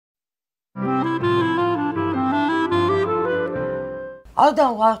I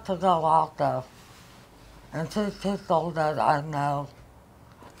don't like to go out there and see people that I know.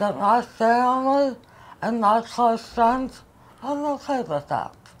 That my family and my close friends, I'm okay with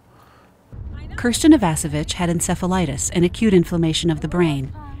that. Kirsten Evasovich had encephalitis, an acute inflammation of the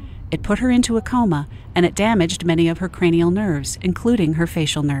brain. It put her into a coma, and it damaged many of her cranial nerves, including her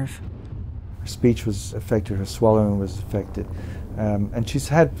facial nerve. Her speech was affected, her swallowing was affected, and she's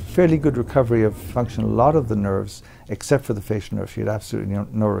had fairly good recovery of function. A lot of the nerves, except for the facial nerve, she had absolutely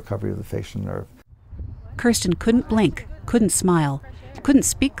no recovery of the facial nerve. Kirsten couldn't blink, couldn't smile, couldn't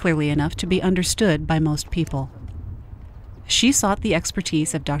speak clearly enough to be understood by most people. She sought the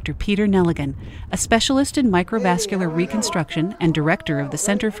expertise of Dr. Peter Neligan, a specialist in microvascular reconstruction and director of the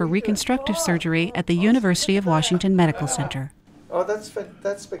Center for Reconstructive Surgery at the University of Washington Medical Center. Oh, that's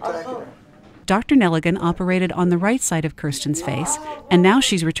spectacular. Dr. Neligan operated on the right side of Kirsten's face, and now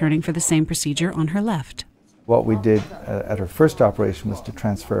she's returning for the same procedure on her left. What we did at her first operation was to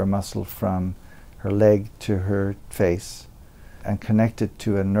transfer a muscle from her leg to her face and connect it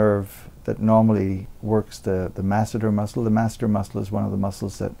to a nerve that normally works the masseter muscle. The masseter muscle is one of the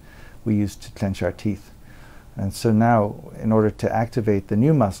muscles that we use to clench our teeth. And so now, in order to activate the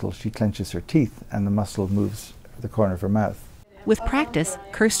new muscle, she clenches her teeth and the muscle moves the corner of her mouth. With practice,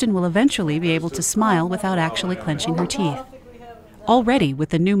 Kirsten will eventually be able to smile without actually clenching her teeth. Already, with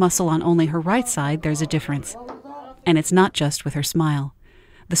the new muscle on only her right side, there's a difference. And it's not just with her smile.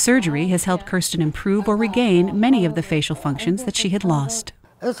 The surgery has helped Kirsten improve or regain many of the facial functions that she had lost.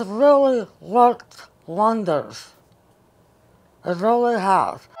 It's really worked wonders. It really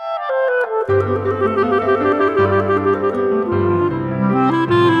has.